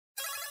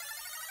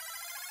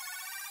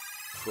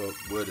Fuck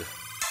with it.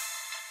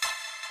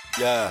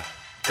 Yeah,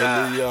 the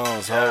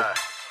Leons, ho.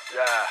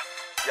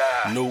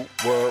 Yeah. New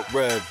World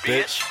Red,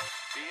 bitch.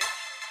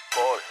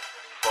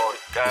 40,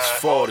 It's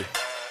 40.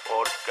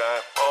 40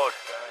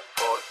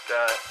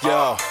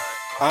 Yo,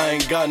 I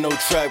ain't got no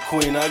trap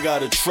queen, I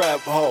got a trap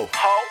hoe.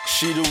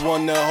 She the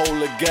one that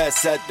hold the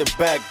gas at the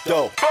back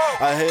door.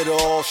 I hit her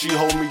off, she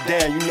hold me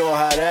down, you know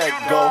how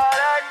that go.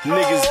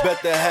 Niggas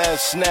better have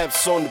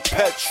snaps on the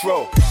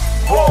petrol.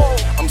 Whoa,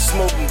 I'm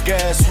smoking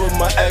gas with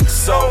my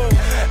XO.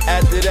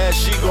 After that,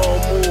 she gon'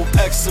 move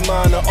X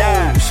amount of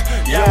O's.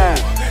 Yo,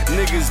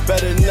 niggas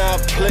better not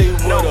play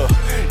with her.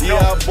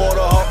 Yeah, I bought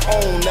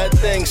her own, that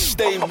thing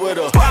stay with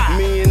her.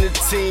 Me and the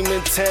team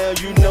in town,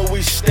 you know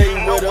we stay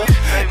with her.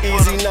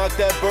 Easy knock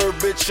that bird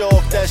bitch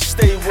off, that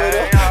stay with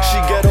her. She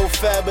ghetto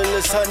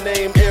fabulous, her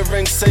name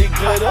earrings say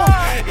glitter.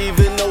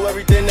 Even though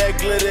everything that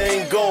glitter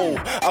ain't gold,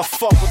 I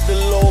fuck with the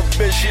little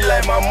bitch, she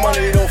like my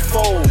money don't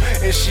fold.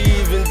 And she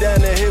even down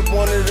to hit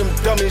one of them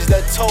dummies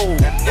that told.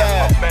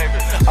 Yeah,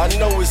 I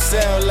know it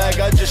sound like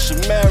I just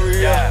should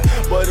marry her,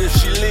 but if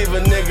she leave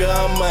a nigga,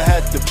 I'ma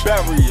have to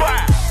bury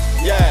her.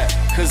 Yeah,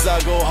 cause I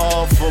go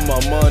hard for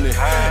my money.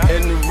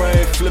 In the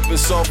rain, flipping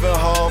soft and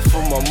hard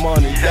for my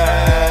money.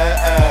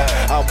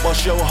 Yeah, I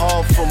bust your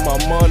heart for my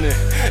money.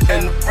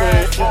 In the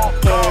rain,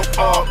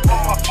 hard for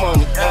my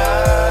money.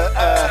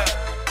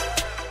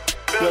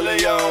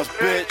 Billions,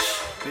 bitch.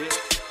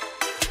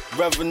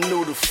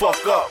 Revenue the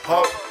fuck up,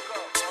 huh?